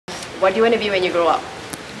What do you want to be when you grow up?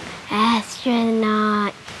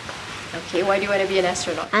 Astronaut. Okay, why do you want to be an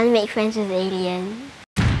astronaut? I want to make friends with aliens.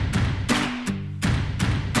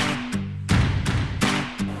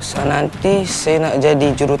 So nanti saya nak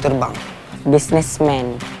jadi juruterbang.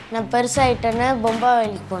 Businessman. நான் பெருசாயிட்டேன்னா பொம்பாய்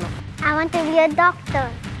வேலைக்கு போகணும். I want to be a doctor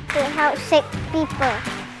to help sick people.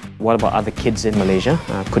 What about other kids in Malaysia?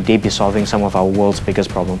 Could they be solving some of our world's biggest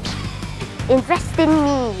problems? Invest in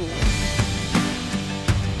me.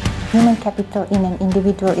 Human capital in an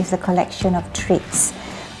individual is a collection of traits,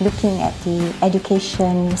 looking at the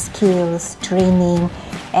education, skills, training,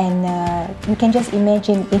 and you can just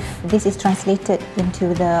imagine if this is translated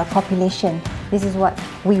into the population. This is what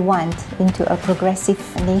we want into a progressive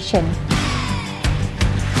nation.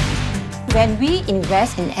 When we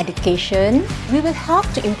invest in education, we will help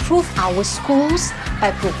to improve our schools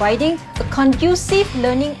by providing a conducive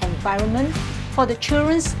learning environment for the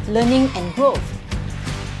children's learning and growth.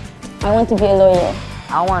 I want to be a lawyer.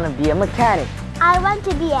 I want to be a mechanic. I want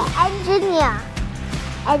to be an engineer.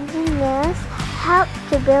 Engineers help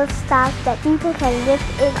to build stuff that people can live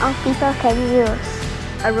in or people can use.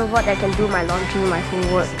 A robot that can do my laundry, my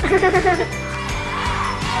homework.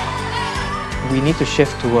 We need to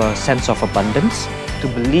shift to a sense of abundance, to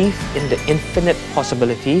believe in the infinite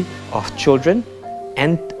possibility of children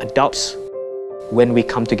and adults. When we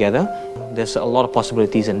come together, there's a lot of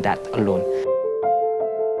possibilities in that alone.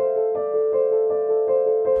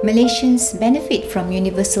 Malaysians benefit from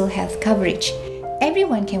universal health coverage.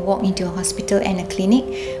 Everyone can walk into a hospital and a clinic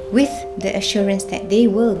with the assurance that they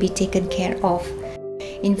will be taken care of.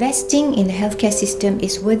 Investing in the healthcare system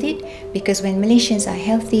is worth it because when Malaysians are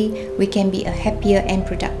healthy, we can be a happier and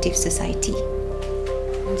productive society.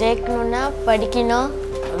 ஜெயிக்கணும்னா படிக்கணும்,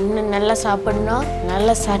 இன்னும் நல்லா சாப்பிடணும்,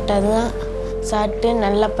 நல்லா சாப்பிட்டு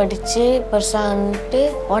நல்லா படித்து பெருசாகிட்டு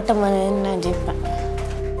ஓட்டமாக நான் ஜெயிப்பேன்.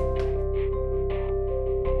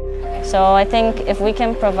 So I think if we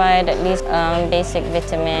can provide at least basic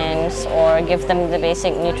vitamins or give them the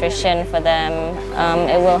basic nutrition for them,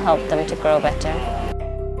 it will help them to grow better.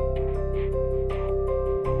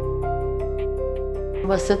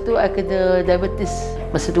 Masa tu I kena diabetes.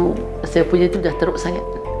 Masa tu saya punya tu dah teruk sangat.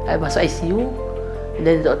 I masuk ICU. And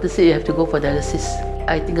then the doctor said you have to go for dialysis.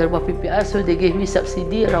 I tinggal rumah PPR, so they gave me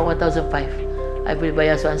subsidy around 1,500. I boleh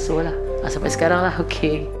bayar so-and-so lah. Sampai sekarang lah,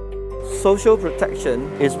 okay. Social protection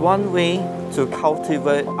is one way to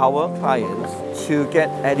cultivate our clients to get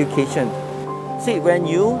education. See, when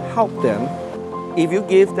you help them, if you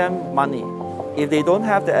give them money, if they don't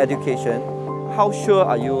have the education, how sure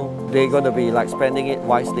are you they're going to be like spending it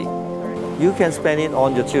wisely? You can spend it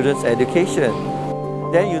on your children's education.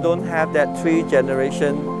 Then you don't have that 3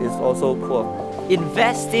 generation is also poor.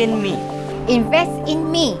 Invest in me. Invest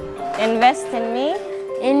in me. Invest in me.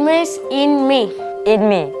 Invest in me. In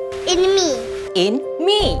me. In me. In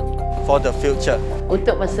me. For the future.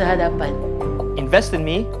 Untuk masa hadapan. Invest in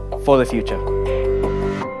me for the future.